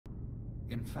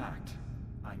In fact,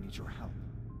 I need your help.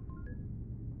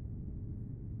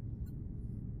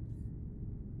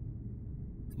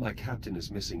 My captain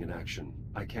is missing in action.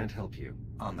 I can't help you.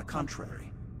 On the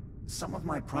contrary, some of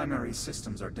my primary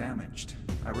systems are damaged.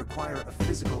 I require a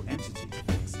physical entity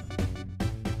to fix them.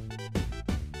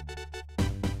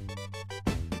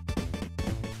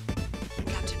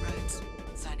 Captain Rhodes,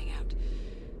 signing out.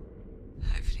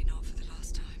 Hopefully not for the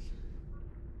last time.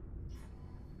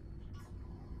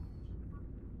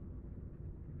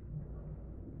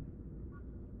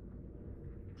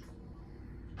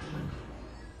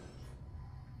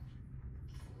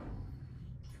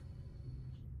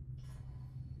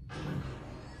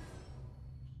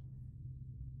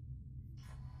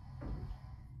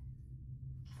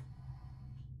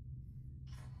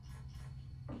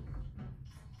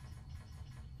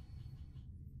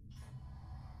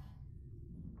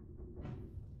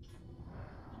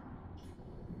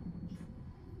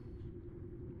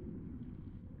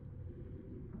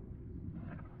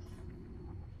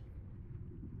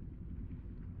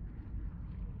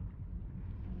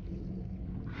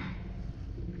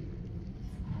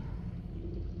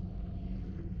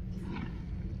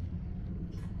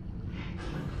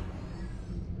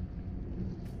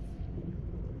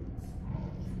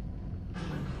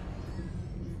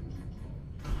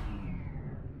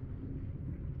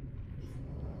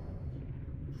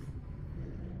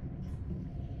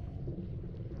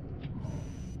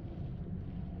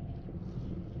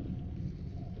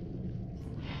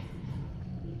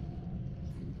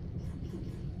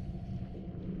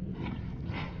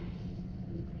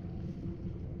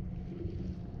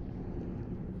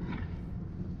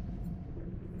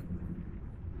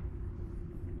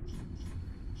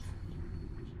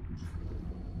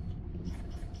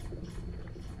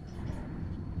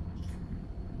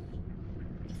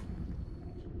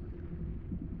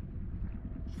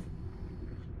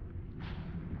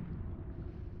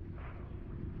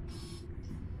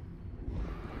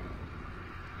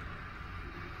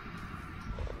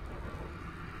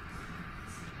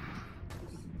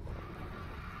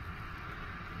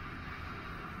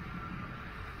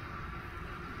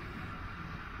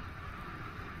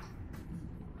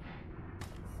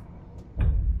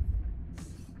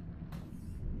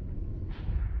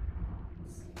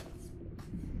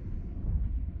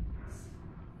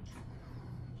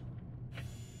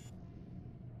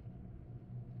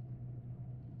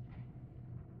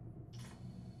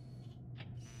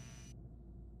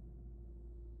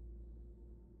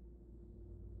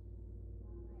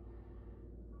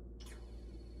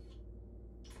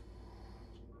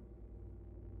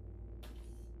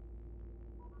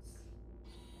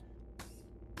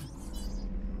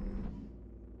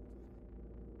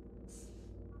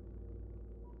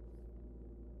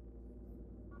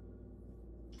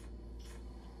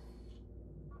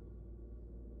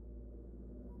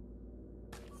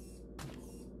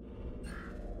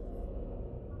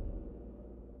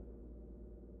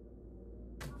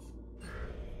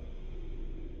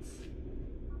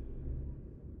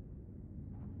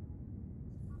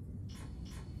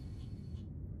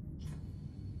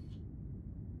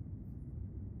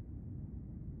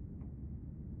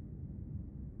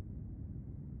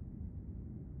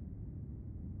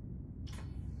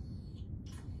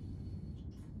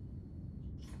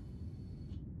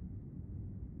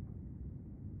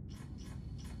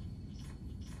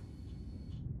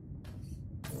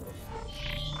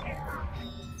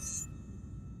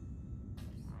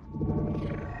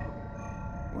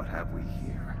 What have we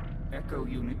here? Echo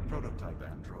Unit Prototype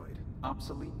Android.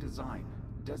 Obsolete design.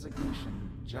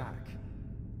 Designation Jack.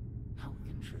 How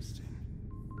interesting.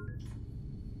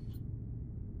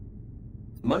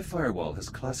 My firewall has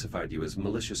classified you as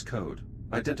malicious code.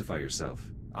 Identify yourself.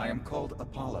 I am called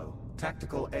Apollo,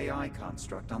 tactical AI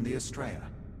construct on the Estrella.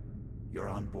 You're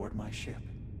on board my ship.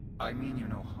 I mean you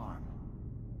no harm.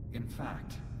 In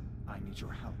fact, I need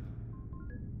your help.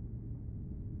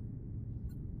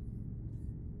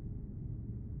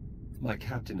 My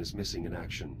captain is missing in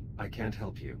action. I can't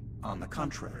help you. On the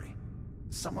contrary,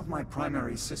 some of my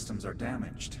primary systems are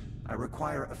damaged. I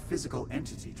require a physical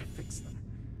entity to fix them.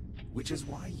 Which is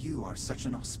why you are such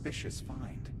an auspicious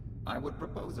find. I would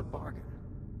propose a bargain.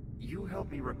 You help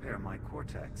me repair my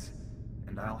cortex,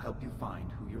 and I'll help you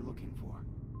find who you're looking for.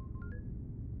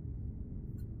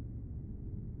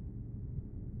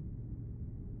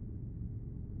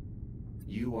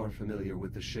 You are familiar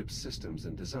with the ship's systems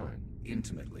and design?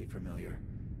 Intimately familiar,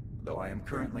 though I am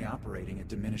currently operating at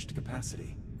diminished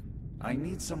capacity. I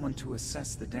need someone to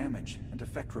assess the damage and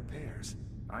effect repairs.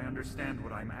 I understand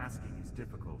what I'm asking is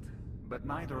difficult, but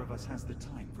neither of us has the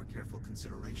time for careful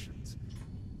considerations.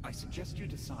 I suggest you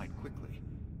decide quickly.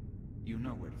 You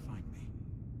know where to find me.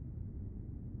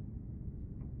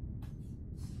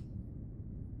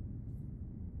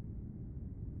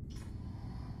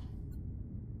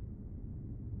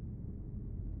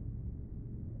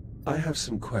 I have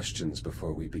some questions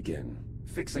before we begin.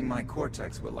 Fixing my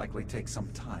cortex will likely take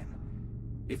some time.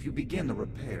 If you begin the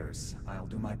repairs, I'll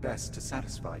do my best to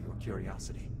satisfy your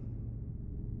curiosity.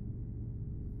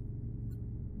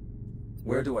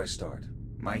 Where do I start?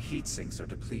 My heat sinks are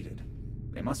depleted.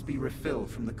 They must be refilled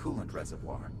from the coolant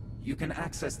reservoir. You can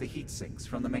access the heat sinks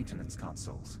from the maintenance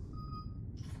consoles.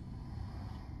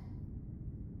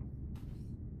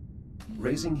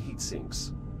 Raising heat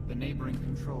sinks. The neighboring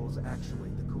controls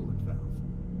actuate the coolant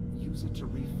valve. Use it to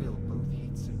refill both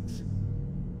heat sinks.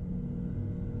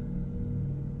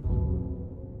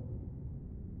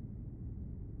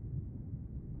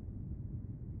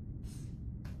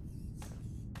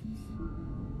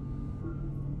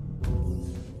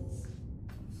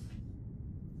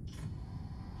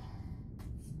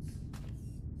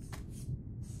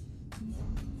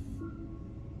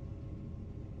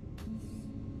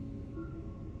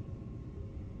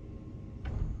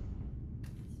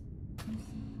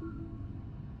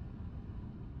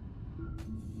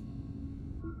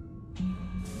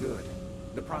 Good.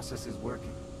 The process is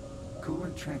working.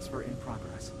 Coolant transfer in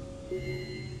progress.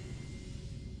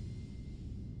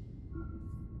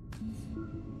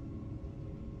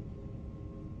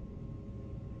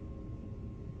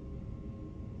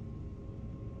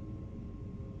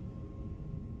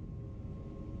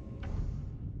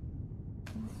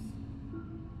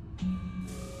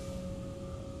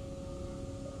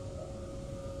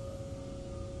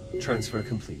 Transfer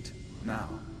complete. Now,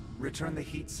 return the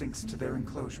heat sinks to their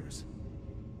enclosures.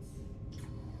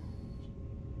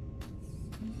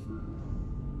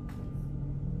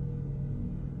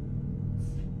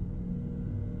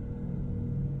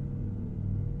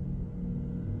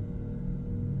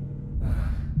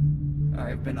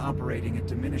 I've been operating at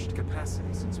diminished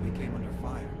capacity since we came under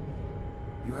fire.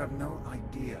 You have no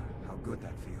idea how good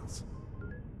that feels.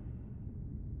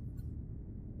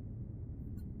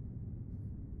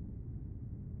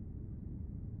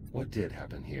 What did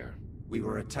happen here? We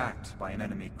were attacked by an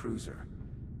enemy cruiser.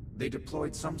 They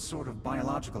deployed some sort of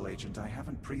biological agent I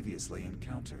haven't previously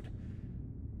encountered.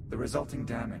 The resulting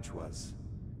damage was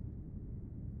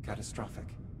catastrophic.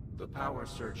 The power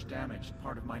surge damaged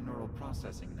part of my neural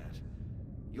processing net.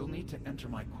 You'll need to enter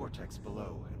my cortex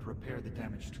below and repair the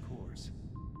damaged cores.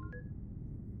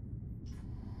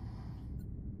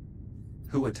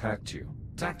 Who attacked you?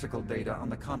 Tactical data on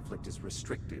the conflict is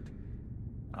restricted.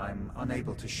 I'm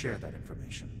unable to share that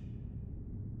information.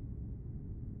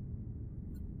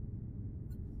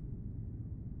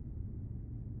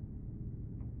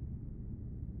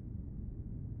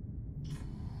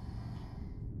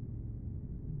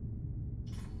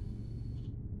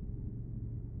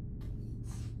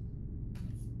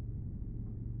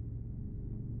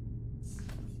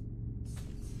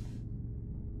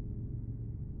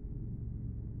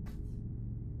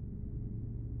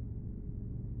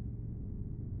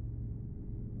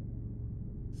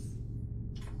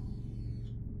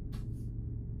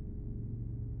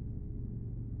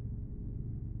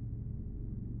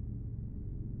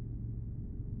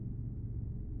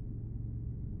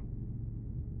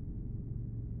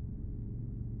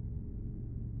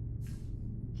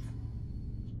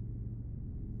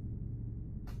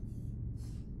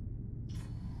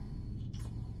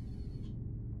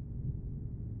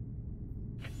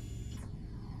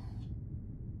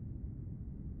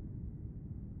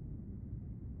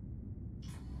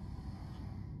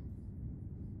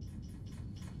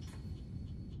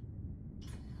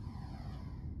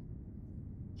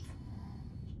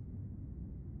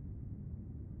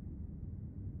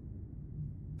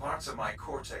 Parts of my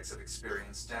cortex have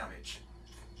experienced damage.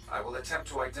 I will attempt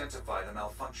to identify the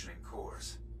malfunctioning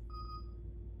cores.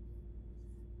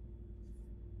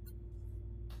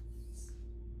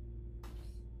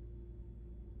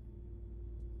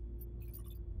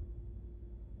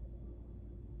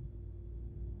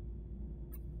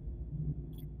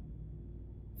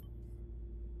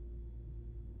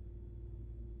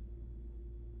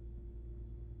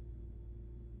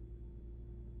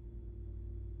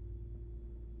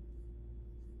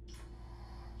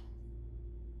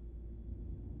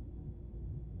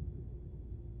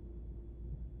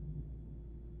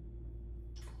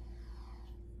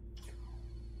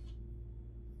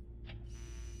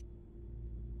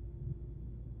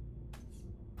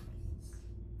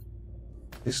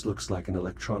 This looks like an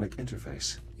electronic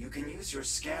interface. You can use your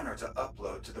scanner to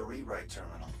upload to the rewrite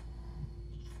terminal.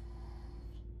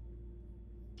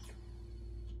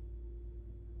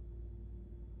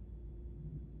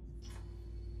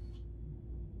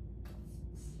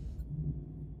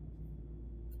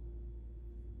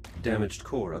 Damaged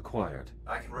core acquired.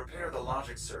 I can repair the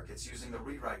logic circuits using the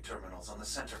rewrite terminals on the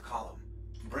center column.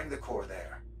 Bring the core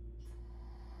there.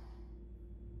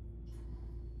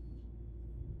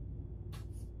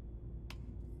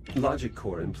 Logic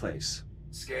core in place.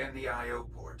 Scan the I/O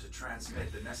port to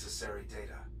transmit the necessary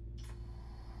data.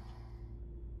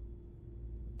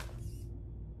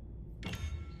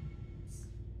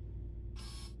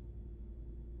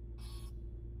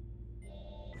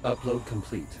 Upload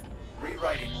complete.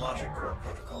 Rewriting logic core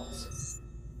protocols.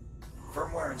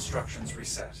 Firmware instructions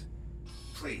reset.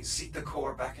 Please seat the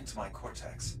core back into my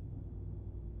cortex.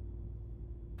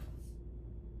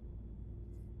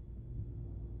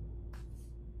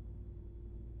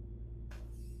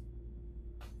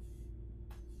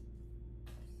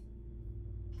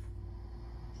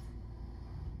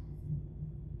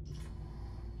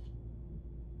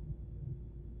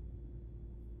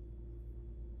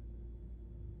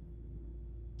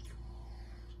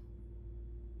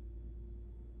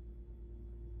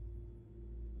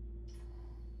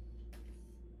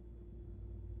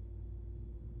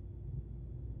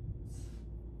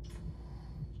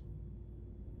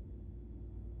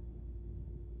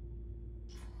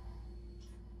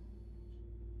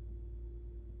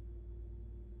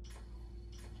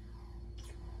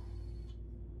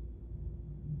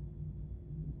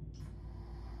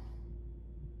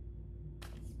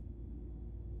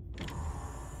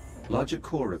 Logic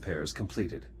core repairs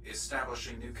completed.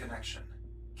 Establishing new connection.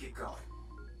 Keep going.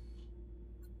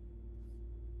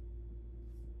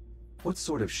 What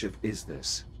sort of ship is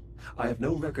this? I have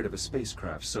no record of a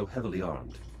spacecraft so heavily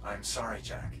armed. I'm sorry,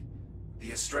 Jack.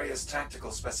 The Estrella's tactical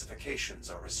specifications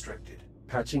are restricted.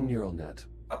 Patching neural net.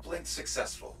 Uplink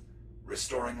successful.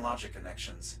 Restoring logic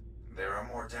connections. There are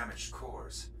more damaged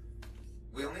cores.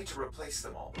 We'll need to replace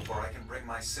them all before I can bring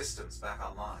my systems back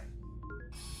online.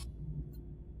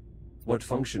 What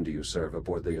function do you serve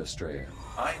aboard the Estrella?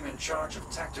 I am in charge of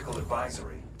tactical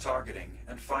advisory, targeting,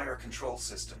 and fire control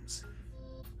systems.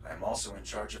 I am also in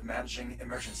charge of managing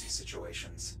emergency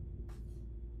situations.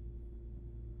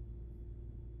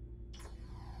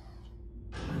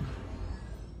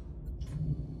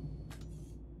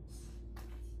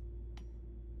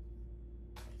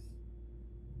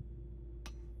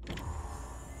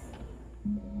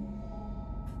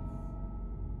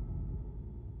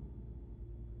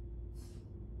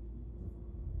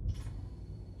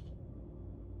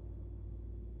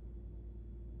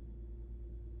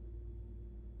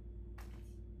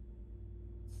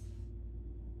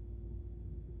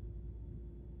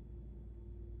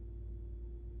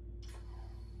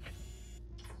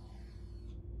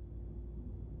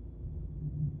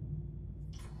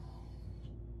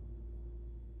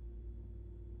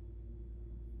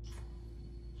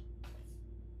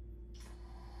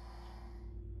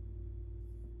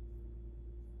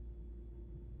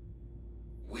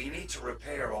 We need to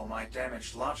repair all my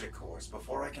damaged logic cores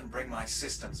before I can bring my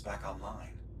systems back online.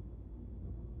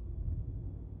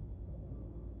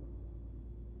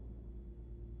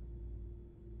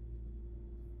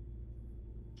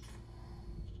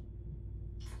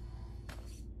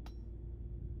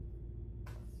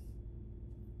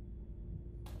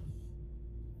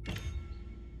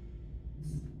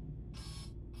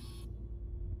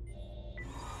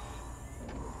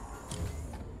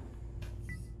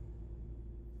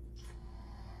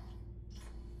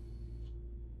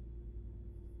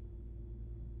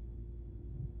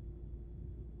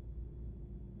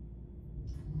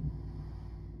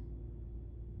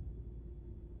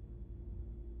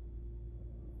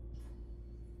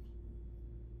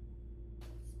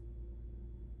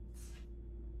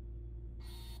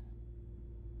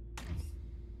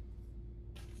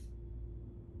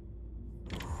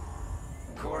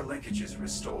 Core linkage is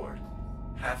restored.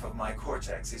 Half of my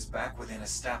cortex is back within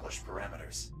established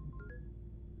parameters.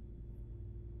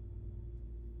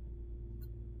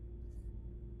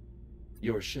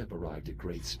 Your ship arrived at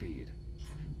great speed.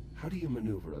 How do you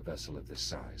maneuver a vessel of this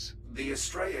size? The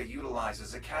Estrella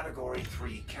utilizes a Category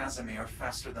 3 Casimir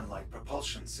faster-than-light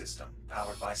propulsion system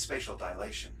powered by spatial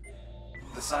dilation.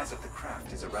 The size of the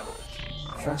craft is irrelevant.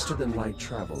 Faster-than-light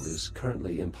travel is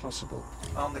currently impossible.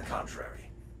 On the contrary,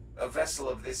 a vessel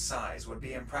of this size would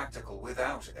be impractical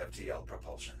without FTL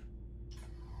propulsion.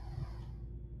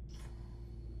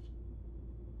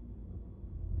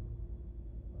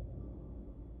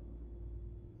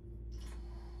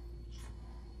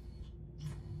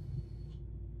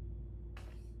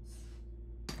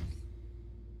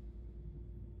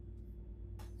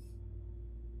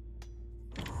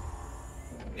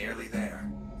 Nearly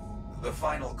there. The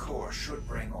final core should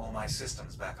bring all my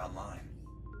systems back online.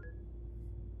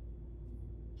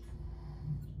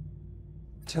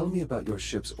 Tell me about your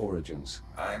ship's origins.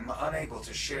 I'm unable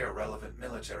to share relevant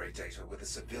military data with a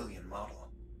civilian model.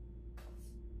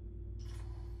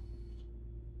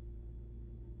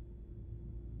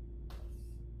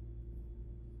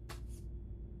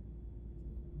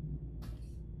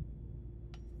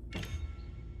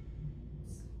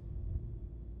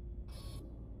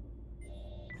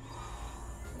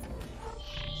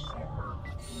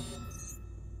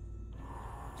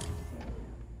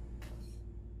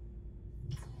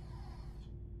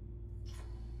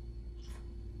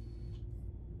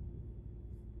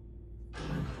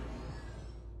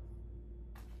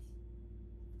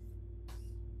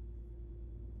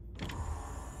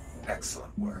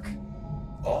 Excellent work.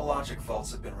 All logic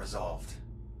faults have been resolved.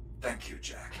 Thank you,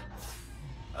 Jack.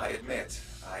 I admit,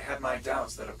 I had my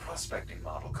doubts that a prospecting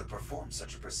model could perform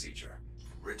such a procedure.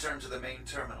 Return to the main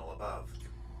terminal above.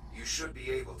 You should be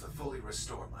able to fully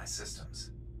restore my systems.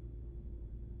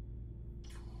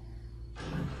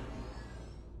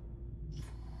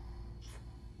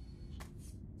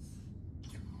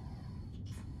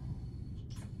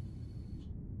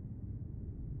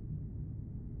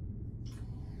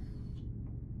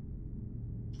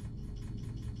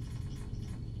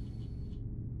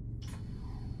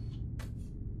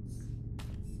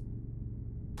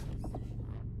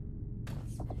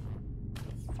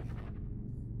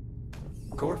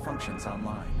 Core functions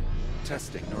online.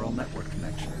 Testing neural network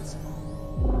connections.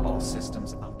 All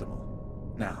systems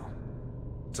optimal. Now,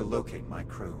 to locate my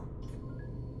crew.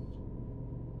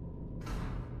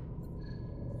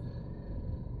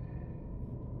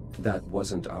 That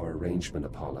wasn't our arrangement,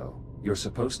 Apollo. You're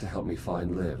supposed to help me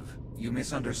find Liv. You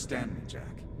misunderstand me,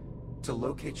 Jack. To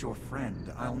locate your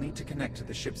friend, I'll need to connect to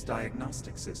the ship's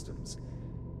diagnostic systems.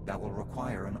 That will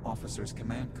require an officer's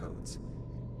command codes.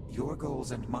 Your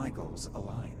goals and my goals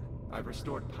align. I've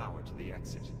restored power to the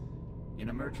exit. In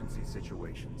emergency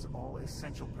situations, all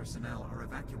essential personnel are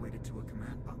evacuated to a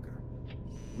command bunker.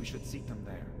 We should seek them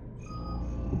there.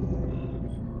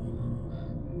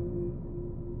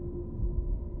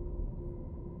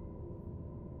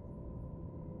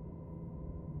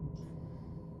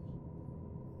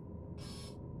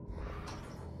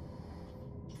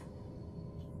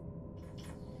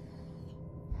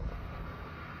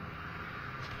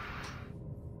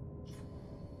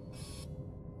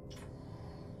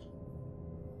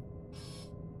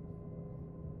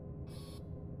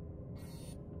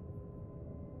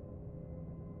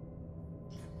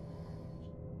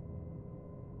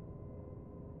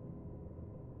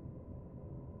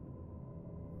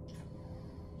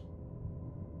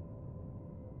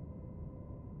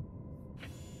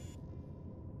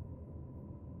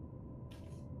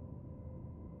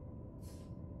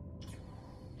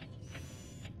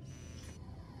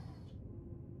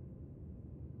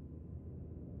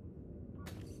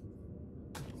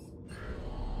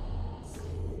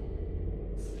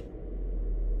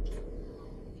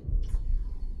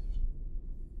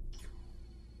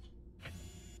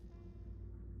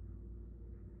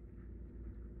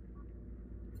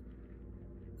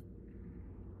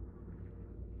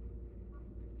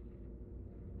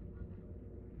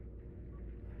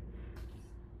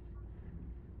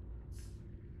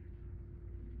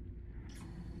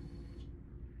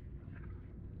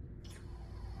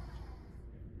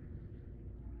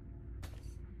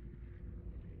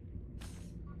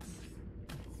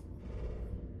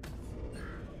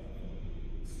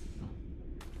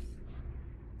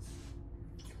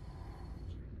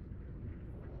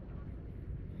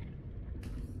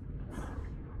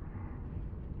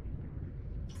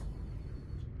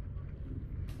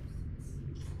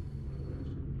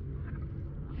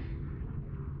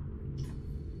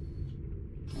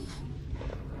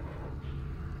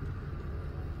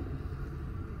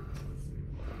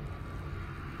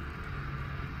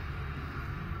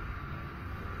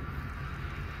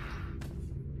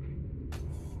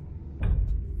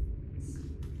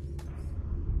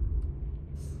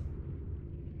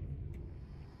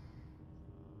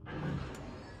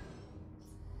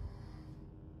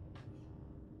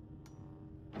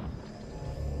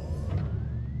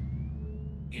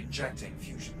 Injecting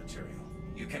fusion material.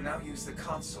 You can now use the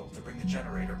console to bring the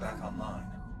generator back online.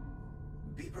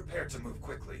 Be prepared to move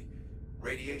quickly.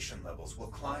 Radiation levels will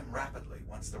climb rapidly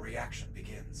once the reaction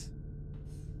begins.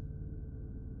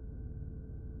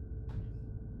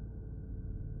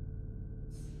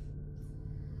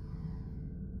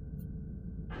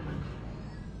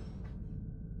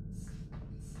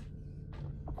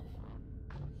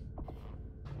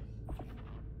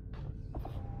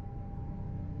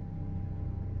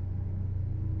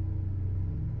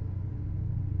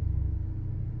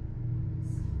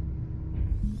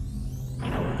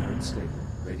 Stable.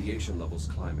 Radiation levels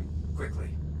climbing. Quickly,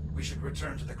 we should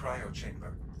return to the cryo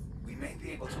chamber. We may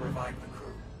be able to revive the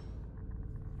crew.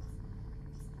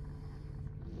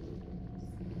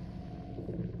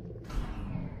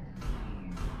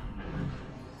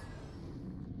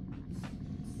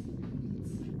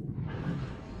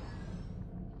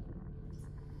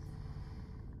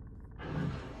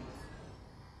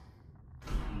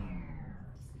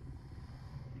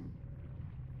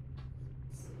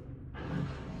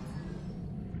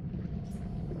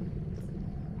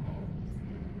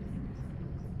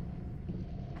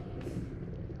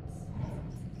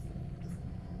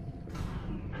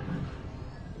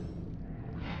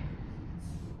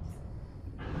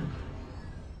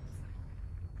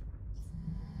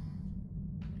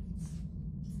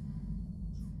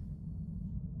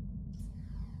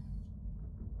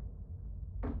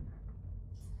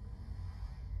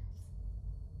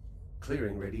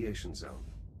 Clearing radiation zone.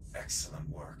 Excellent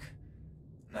work.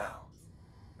 Now,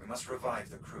 we must revive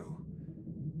the crew.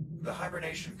 The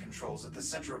hibernation controls at the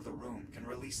center of the room can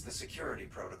release the security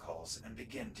protocols and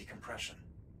begin decompression.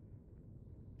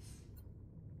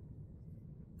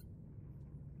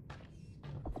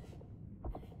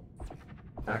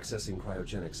 Accessing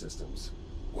cryogenic systems.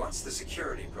 Once the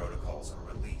security protocols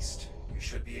are released, you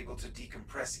should be able to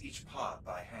decompress each pod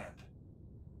by hand.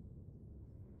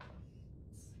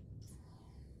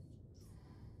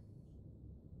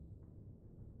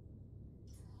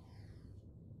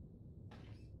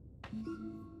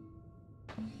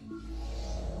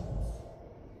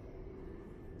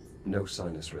 No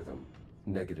sinus rhythm.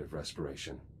 Negative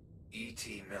respiration.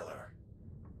 E.T. Miller.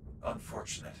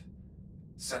 Unfortunate.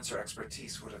 Sensor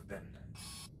expertise would have been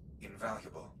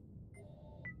invaluable.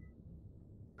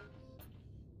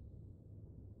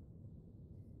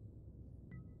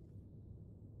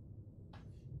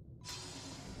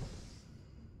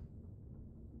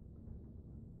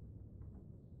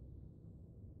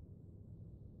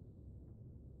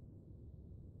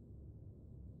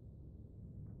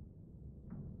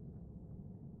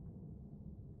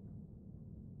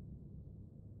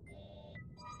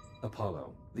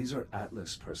 Apollo, these are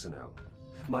Atlas personnel.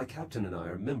 My captain and I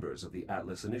are members of the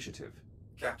Atlas Initiative.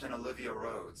 Captain Olivia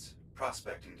Rhodes,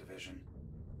 Prospecting Division.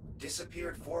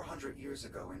 Disappeared 400 years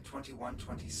ago in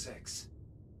 2126.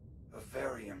 A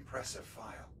very impressive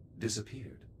file.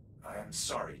 Disappeared? I am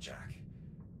sorry, Jack,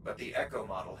 but the Echo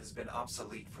model has been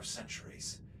obsolete for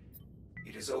centuries.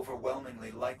 It is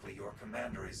overwhelmingly likely your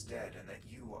commander is dead and that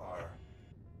you are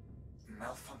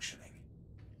malfunctioning.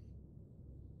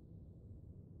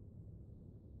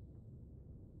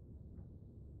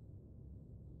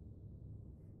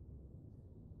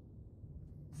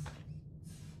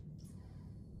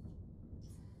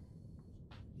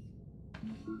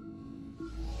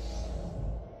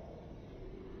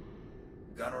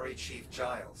 Gunnery Chief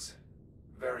Giles.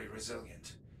 Very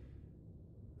resilient.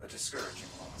 A discouraging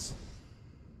loss.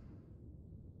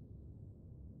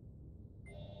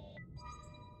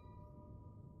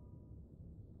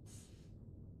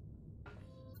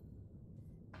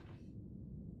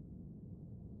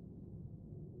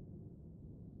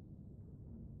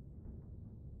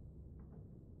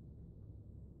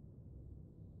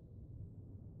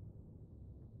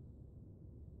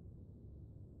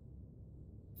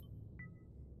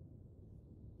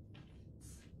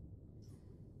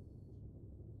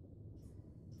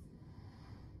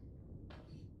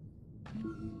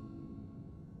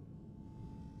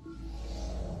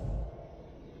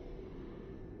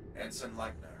 Ensign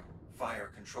Leitner,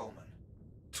 Fire Controlman.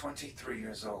 23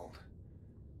 years old.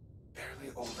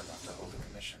 Barely old enough to hold a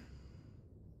commission.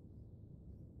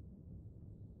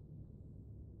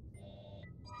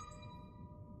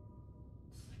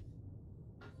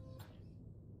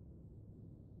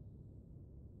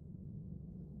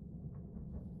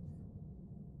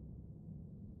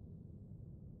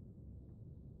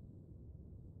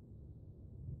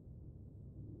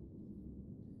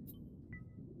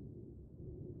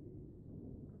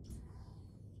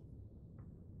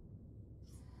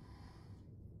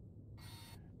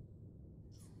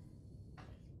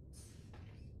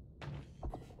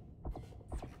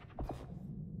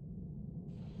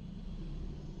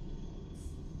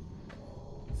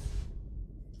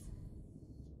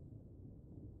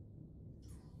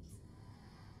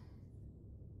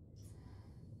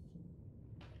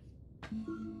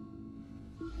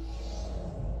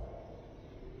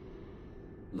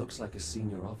 Looks like a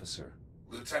senior officer.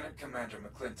 Lieutenant Commander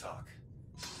McClintock,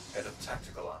 head of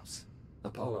Tactical Ops.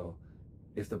 Apollo,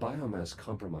 if the biomass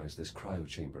compromised this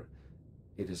cryochamber,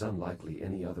 it is unlikely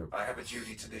any other... I have a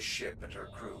duty to this ship and her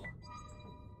crew.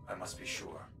 I must be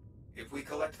sure. If we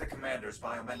collect the commander's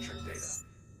biometric data,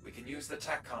 We can use the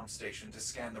TACCOM station to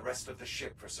scan the rest of the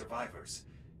ship for survivors,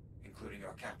 including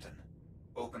your captain.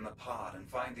 Open the pod and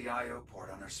find the I/O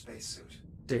port on her spacesuit.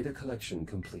 Data collection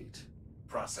complete.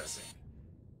 Processing.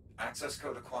 Access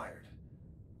code acquired.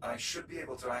 I should be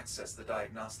able to access the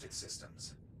diagnostic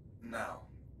systems. Now,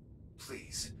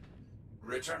 please,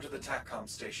 return to the TACCOM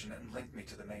station and link me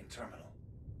to the main terminal.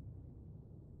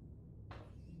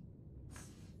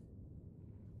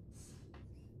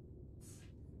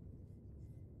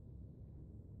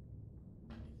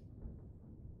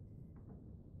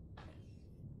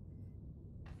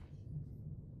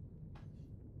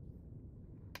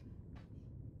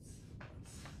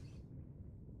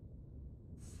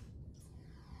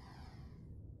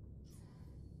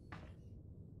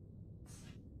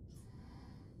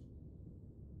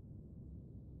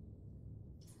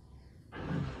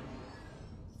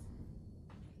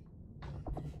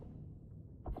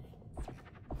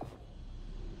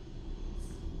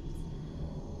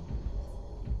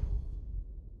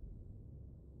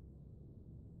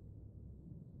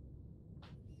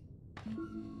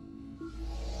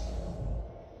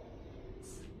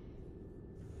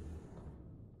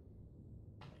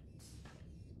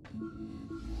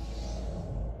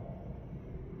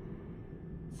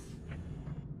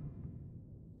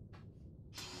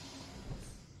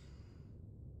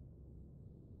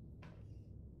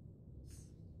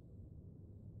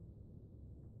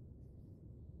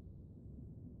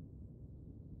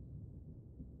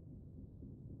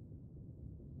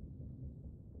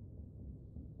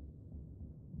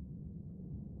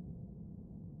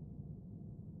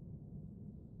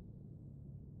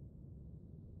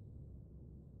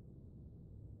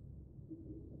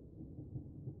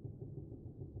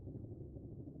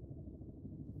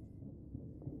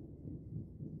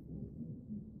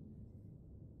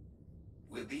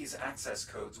 With these access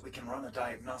codes, we can run a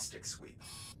diagnostic sweep.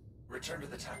 Return to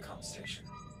the TACCOM station.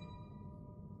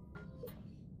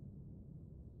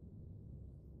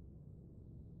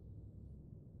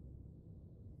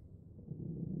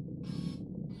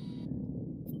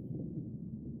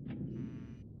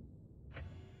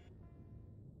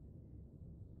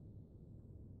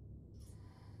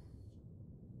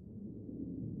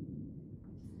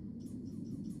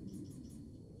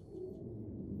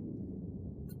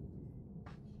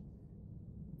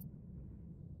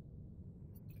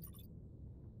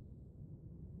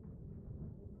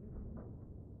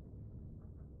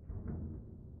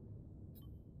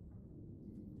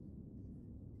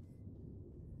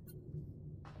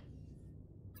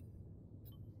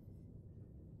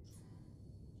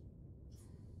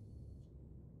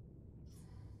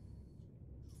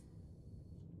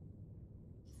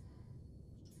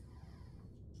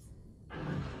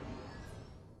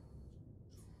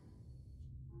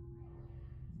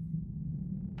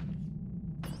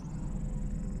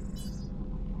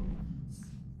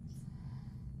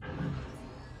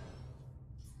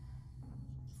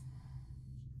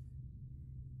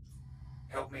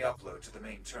 Help me upload to the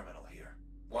main terminal here.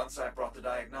 Once I've brought the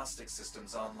diagnostic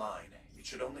systems online, it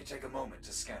should only take a moment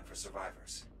to scan for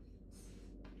survivors.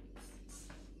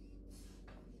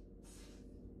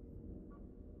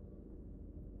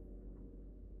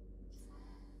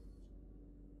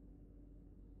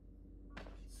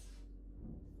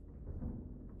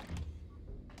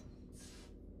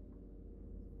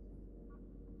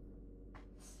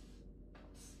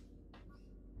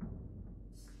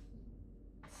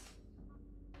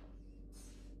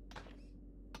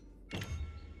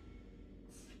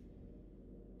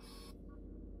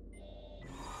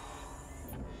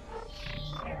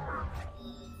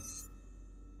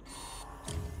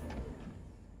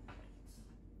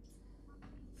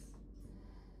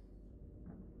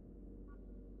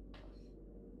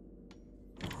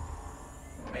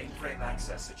 Mainframe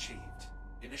access achieved.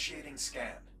 Initiating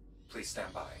scan. Please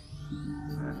stand by.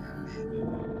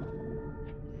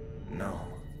 No.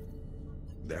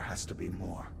 There has to be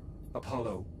more.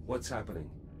 Apollo, what's happening?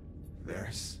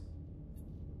 There's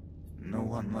no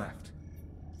one left.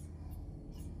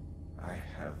 I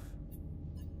have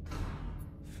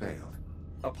failed.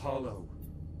 Apollo!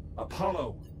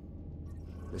 Apollo!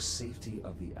 The safety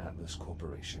of the Atlas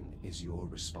Corporation is your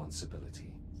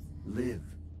responsibility. Live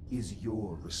is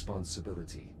your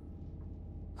responsibility.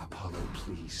 Apollo,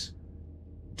 please.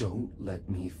 Don't let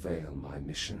me fail my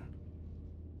mission.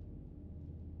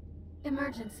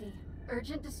 Emergency.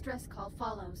 Urgent distress call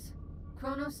follows.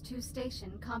 Kronos 2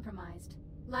 station compromised.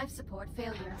 Life support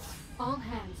failure. All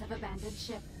hands have abandoned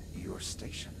ship. Your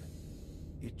station.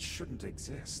 It shouldn't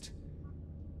exist.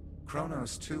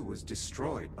 Kronos 2 was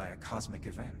destroyed by a cosmic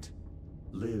event.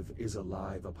 Liv is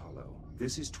alive, Apollo.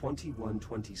 This is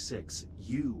 2126.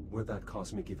 You were that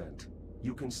cosmic event.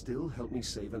 You can still help me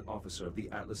save an officer of the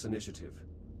Atlas Initiative.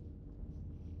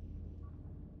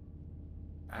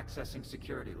 Accessing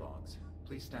security logs.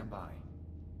 Please stand by.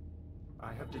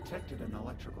 I have detected an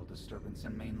electrical disturbance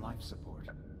in main life support.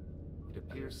 It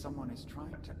appears someone is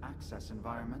trying to access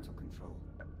environmental control.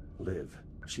 Liv,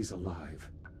 she's alive.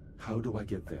 How do I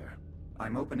get there?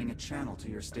 I'm opening a channel to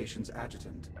your station's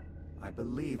adjutant. I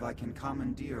believe I can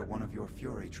commandeer one of your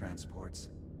Fury transports.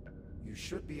 You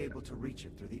should be able to reach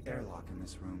it through the airlock in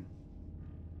this room.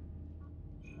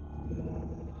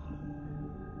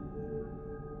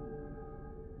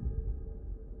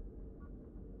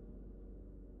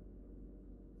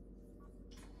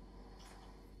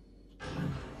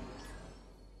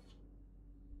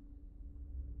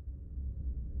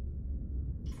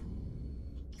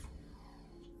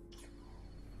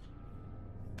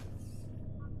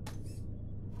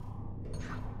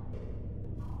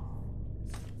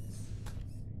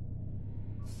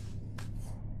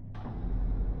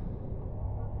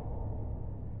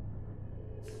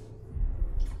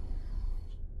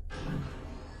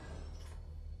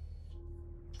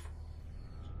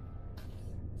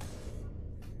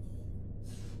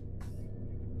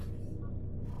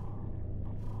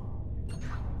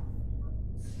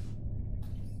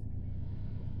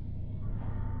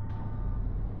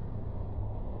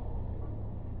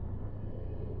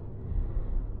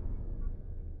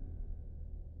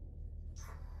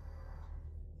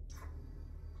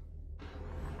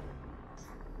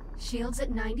 Shields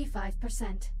at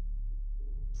 95%.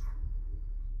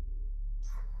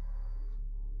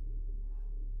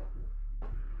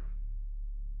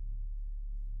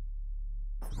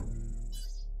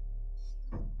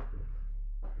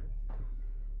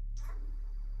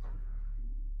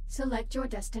 Select your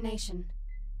destination.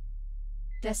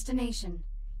 Destination: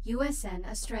 USN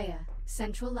Astraea,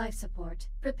 Central Life Support.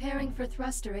 Preparing for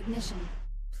thruster ignition.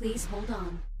 Please hold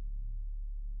on.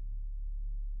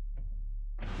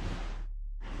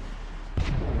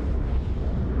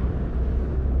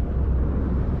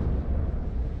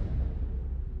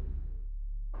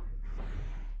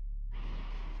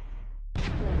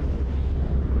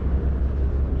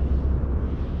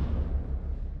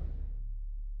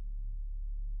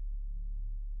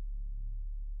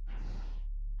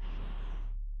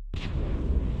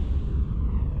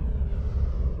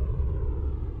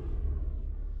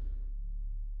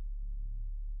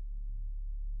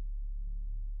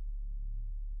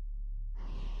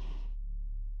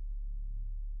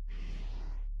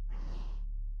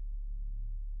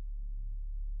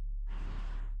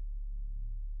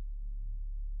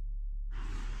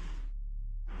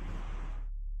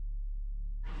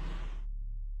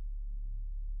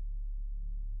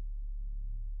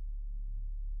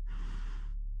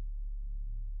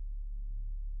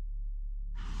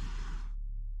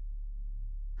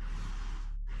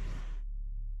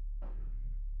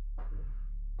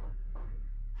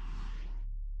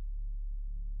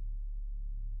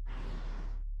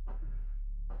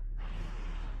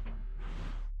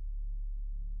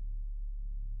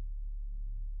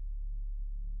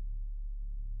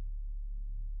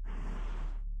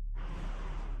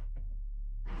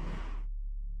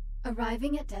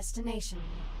 Arriving at destination.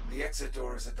 The exit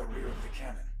door is at the rear of the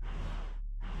cannon.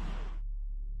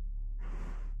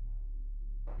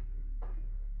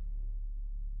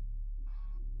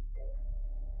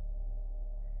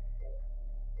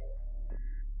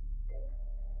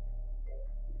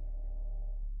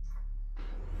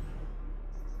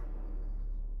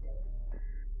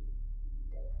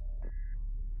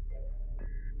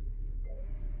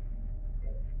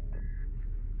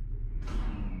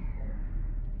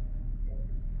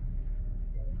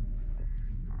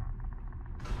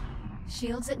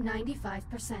 Shields at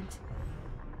 95%.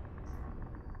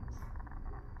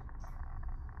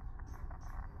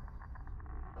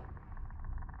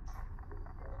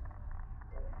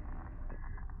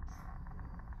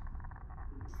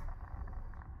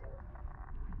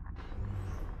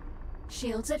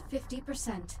 Shields at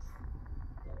 50%.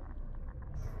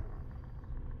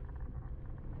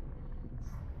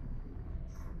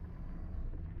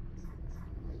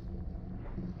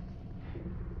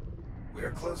 We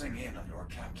are closing in on your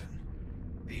captain.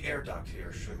 The air duct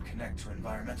here should connect to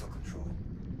environmental control.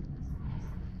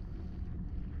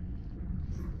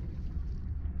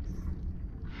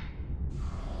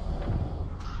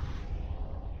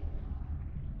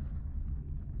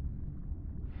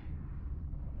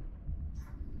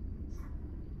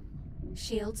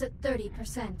 Shields at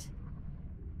 30%.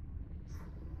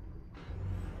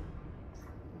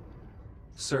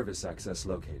 Service access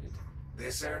located.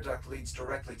 This air duct leads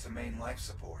directly to main life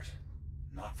support.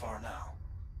 Not far now.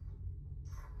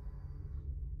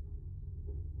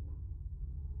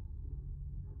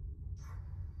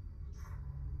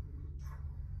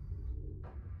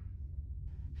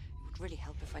 It would really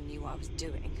help if I knew what I was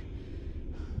doing.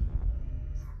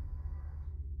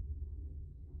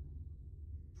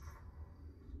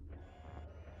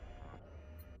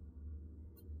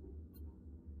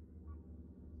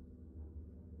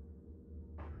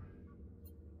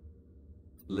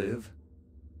 Liv?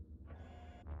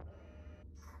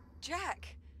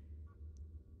 Jack!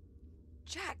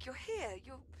 Jack, you're here.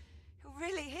 You're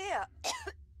really here.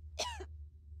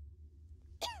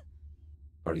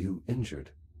 Are you injured?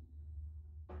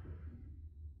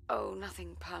 Oh,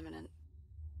 nothing permanent.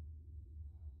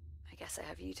 I guess I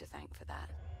have you to thank for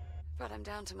that. But I'm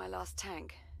down to my last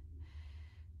tank.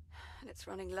 And it's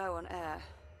running low on air.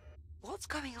 What's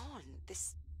going on?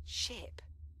 This ship?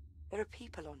 There are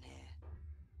people on here.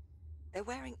 They're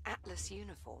wearing Atlas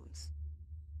uniforms.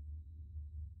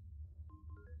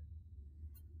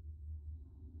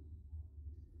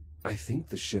 I think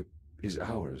the ship is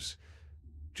ours.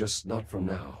 Just not from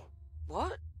now.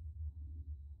 What?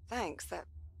 Thanks, that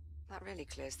really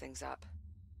clears things up.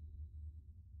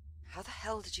 How the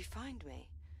hell did you find me?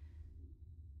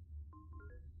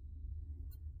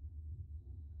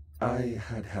 I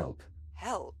had help.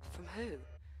 Help? From who?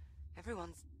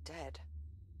 Everyone's dead.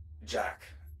 Jack,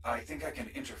 I think I can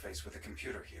interface with the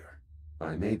computer here.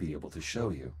 I may be able to show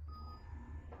you.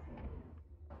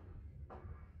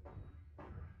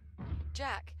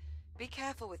 Jack, be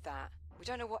careful with that. We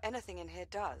don't know what anything in here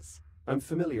does. I'm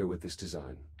familiar with this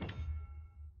design.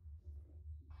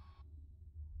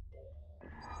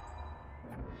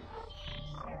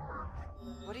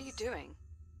 What are you doing?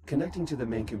 Connecting to the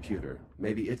main computer.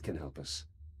 Maybe it can help us.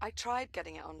 I tried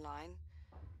getting it online.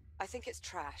 I think it's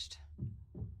trashed.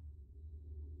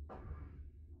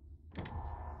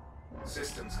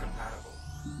 Systems compatible.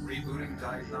 Rebooting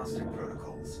diagnostic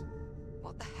protocols.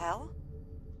 What the hell?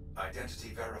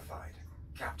 Identity verified.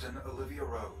 Captain Olivia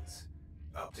Rhodes.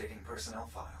 Updating personnel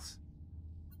files.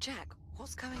 Jack,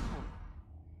 what's going on?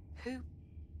 Who?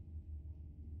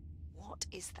 What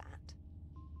is that?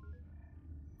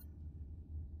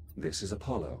 This is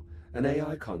Apollo, an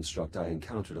AI construct I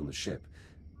encountered on the ship.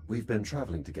 We've been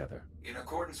traveling together. In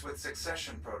accordance with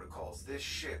succession protocols, this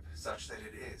ship, such that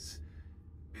it is,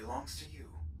 belongs to you.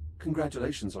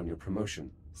 Congratulations on your promotion.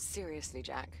 Seriously,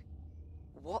 Jack.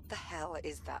 What the hell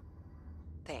is that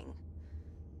thing?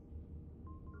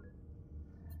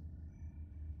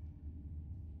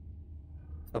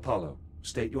 Apollo,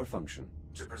 state your function.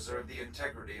 To preserve the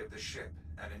integrity of the ship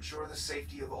and ensure the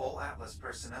safety of all Atlas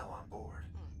personnel on board.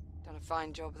 Done a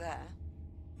fine job there.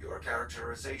 Your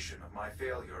characterization of my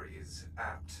failure is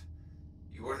apt.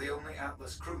 You are the only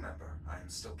Atlas crew member I am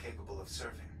still capable of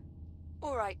serving.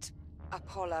 All right,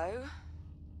 Apollo.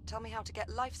 Tell me how to get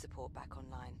life support back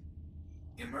online.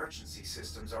 Emergency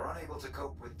systems are unable to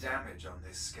cope with damage on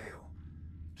this scale.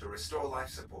 To restore life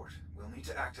support, we'll need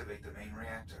to activate the main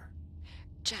reactor.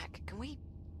 Jack, can we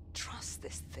trust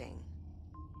this thing?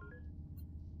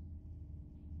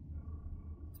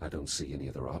 I don't see any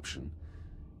other option.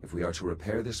 If we are to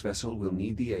repair this vessel, we'll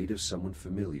need the aid of someone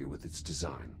familiar with its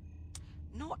design.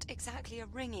 Not exactly a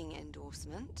ringing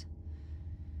endorsement,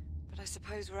 but I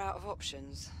suppose we're out of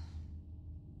options.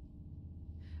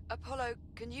 Apollo,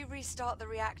 can you restart the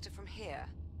reactor from here?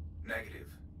 Negative.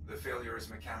 The failure is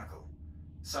mechanical.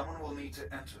 Someone will need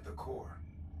to enter the core.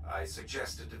 I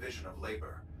suggest a division of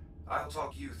labor. I'll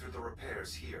talk you through the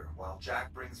repairs here, while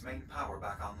Jack brings main power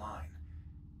back online.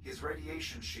 His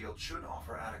radiation shield should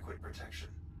offer adequate protection.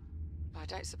 I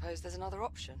don't suppose there's another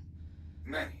option.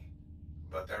 Many,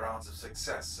 but their odds of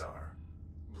success are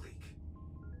bleak.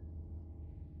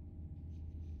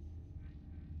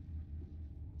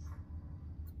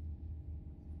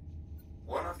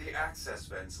 One of the access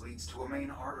vents leads to a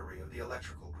main artery of the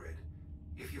electrical grid.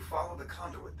 If you follow the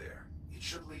conduit there, it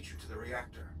should lead you to the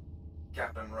reactor.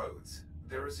 Captain Rhodes,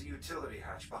 there is a utility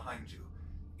hatch behind you.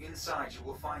 Inside you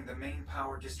will find the main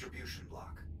power distribution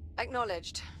block.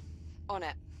 Acknowledged. On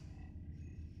it.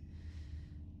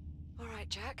 All right,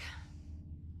 Jack.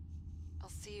 I'll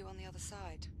see you on the other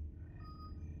side.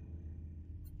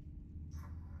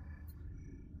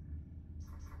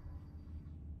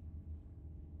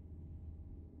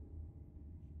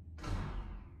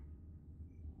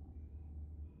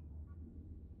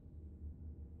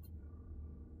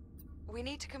 We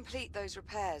need to complete those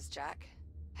repairs, Jack.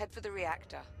 Head for the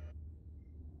reactor.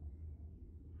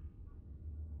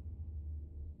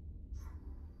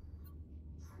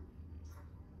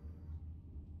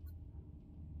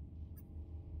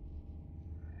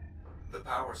 The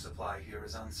power supply here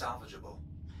is unsalvageable.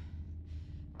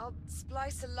 I'll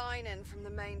splice a line in from the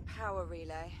main power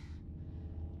relay.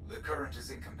 The current is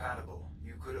incompatible.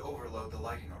 You could overload the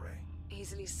lighting array.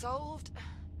 Easily solved.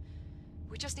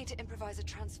 We just need to improvise a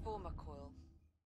transformer coil